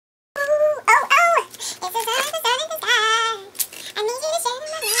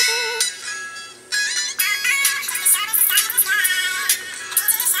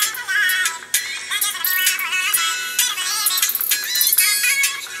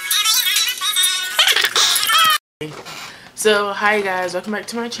So hi guys, welcome back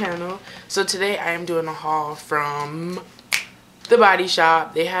to my channel. So today I am doing a haul from the Body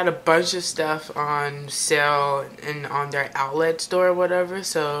Shop. They had a bunch of stuff on sale and on their outlet store or whatever,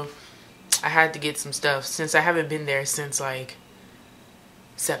 so I had to get some stuff since I haven't been there since like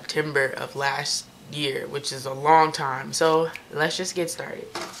September of last year, which is a long time. So let's just get started.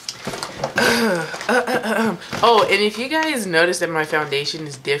 Oh, and if you guys notice that my foundation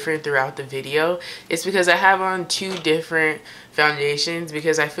is different throughout the video, it's because I have on two different foundations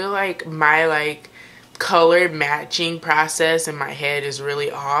because I feel like my color matching process in my head is really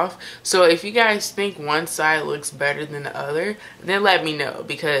off. So if you guys think one side looks better than the other, then let me know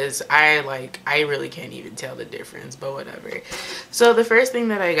because I really can't even tell the difference, but whatever. So the first thing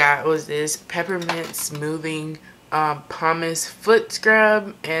that I got was this peppermint smoothing pumice foot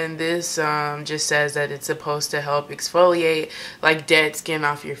scrub, and this just says that it's supposed to help exfoliate like dead skin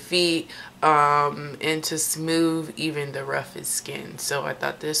off your feet and to smooth even the roughest skin. So I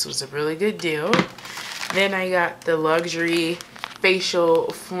thought this was a really good deal. Then I got the luxury facial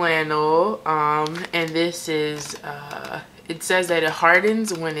flannel, and this is it says that it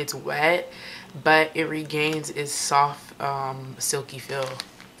hardens when it's wet, but it regains its soft silky feel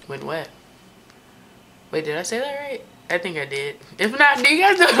when wet. Wait, did I say that right? I think I did. If not, do you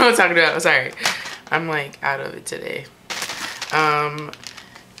guys know what I'm talking about? Sorry. I'm like out of it today.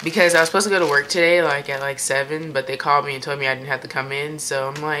 Because I was supposed to go to work today like at like 7, but they called me and told me I didn't have to come in. So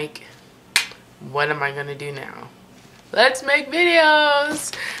I'm like, what am I gonna do now? Let's make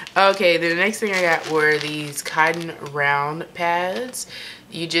videos. Okay, the next thing I got were these cotton round pads.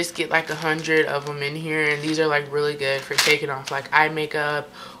 You just get like 100 of them in here, and these are like really good for taking off like eye makeup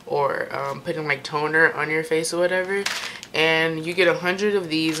or putting like toner on your face or whatever. And you get 100 of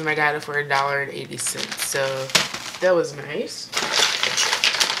these, and I got it for $1.80. So that was nice.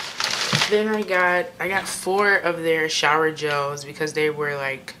 Then I got 4 of their shower gels because they were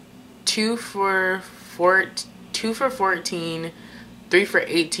like 2 for 14, 3 for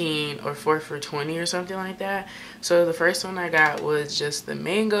 18, or 4 for 20 or something like that. So the first one I got was just the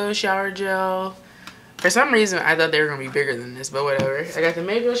mango shower gel. For some reason I thought they were gonna be bigger than this, but whatever. I got the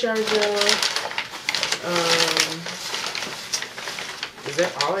mango shower gel. Is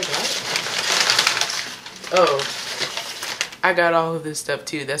that all I got? Oh, I got all of this stuff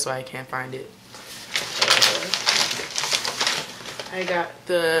too, that's why I can't find it. I got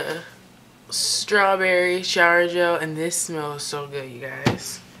the strawberry shower gel, and this smells so good, you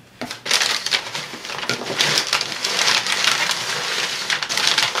guys.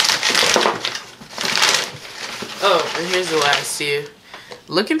 Oh, and here's the last two.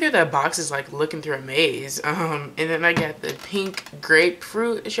 Looking through that box is like looking through a maze. And then I got the pink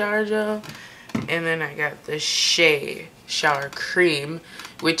grapefruit shower gel, and then I got the Shea shower cream,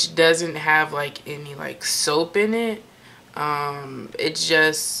 which doesn't have like any like soap in it. It's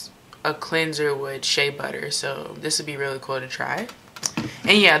just a cleanser with shea butter, so this would be really cool to try.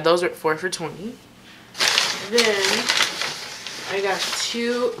 And yeah, those are 4 for 20. Then I got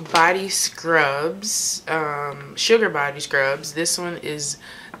 2 body scrubs, sugar body scrubs. This one is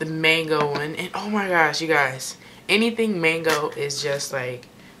the mango one, and oh my gosh, you guys, anything mango is just like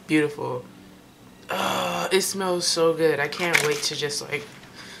beautiful. It smells so good. I can't wait to just like,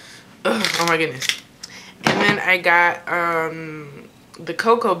 oh my goodness. And then I got the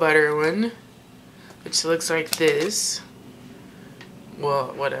cocoa butter one, which looks like this.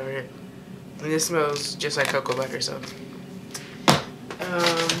 Well, whatever. And this smells just like cocoa butter, so.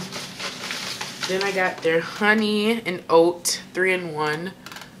 Then I got their honey and oat 3-in-1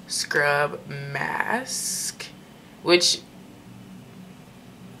 scrub mask, which,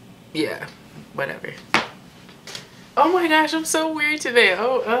 yeah, whatever. Oh my gosh, I'm so weird today.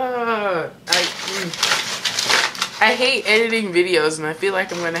 I hate editing videos, and I feel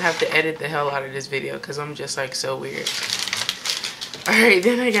like I'm gonna have to edit the hell out of this video because I'm just like so weird. Alright,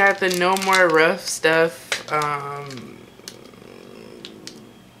 then I got the No More Rough Stuff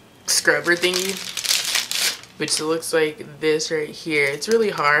scrubber thingy, which looks like this right here. It's really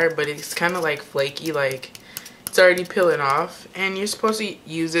hard, but it's kind of like flaky, like it's already peeling off. And you're supposed to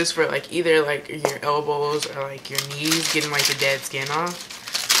use this for like either like your elbows or like your knees, getting like the dead skin off.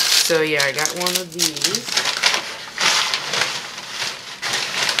 So yeah, I got one of these.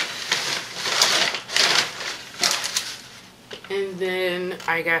 And then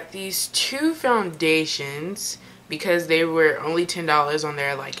I got these 2 foundations because they were only $10 on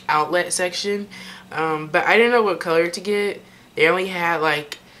their like outlet section, but I didn't know what color to get. They only had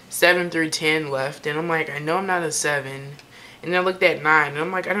like 7 through 10 left, and I'm like, I know I'm not a 7. And then I looked at 9, and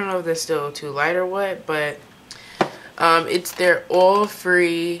I'm like, I don't know if that's still too light or what, but it's their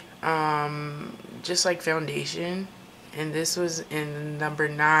oil-free just like foundation, and this was in number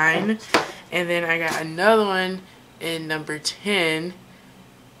 9, and then I got another one in number 10.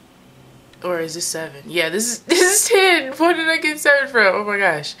 Or is this 7? Yeah, this is 10. What did I get 7 from? Oh my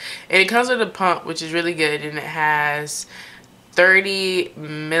gosh. And it comes with a pump, which is really good, and it has 30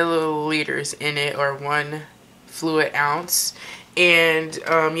 milliliters in it, or 1 fluid ounce. And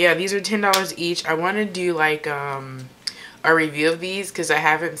yeah, these are $10 each. I want to do like a review of these because I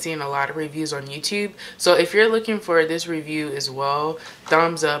haven't seen a lot of reviews on YouTube. So if you're looking for this review as well,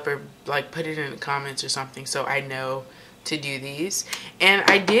 thumbs up or like put it in the comments or something so I know to do these. And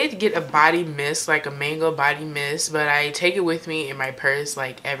I did get a body mist, like a mango body mist, but I take it with me in my purse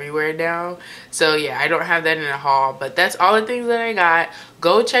like everywhere now. So yeah, I don't have that in a haul, but that's all the things that I got.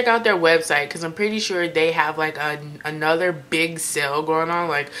 Go check out their website because I'm pretty sure they have like another big sale going on,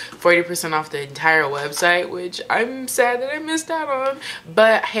 like 40% off the entire website, which I'm sad that I missed out on.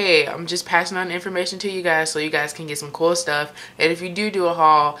 But hey, I'm just passing on information to you guys so you guys can get some cool stuff. And if you do a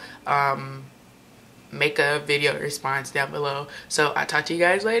haul, make a video response down below. So I'll talk to you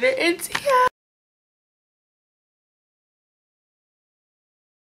guys later and see ya.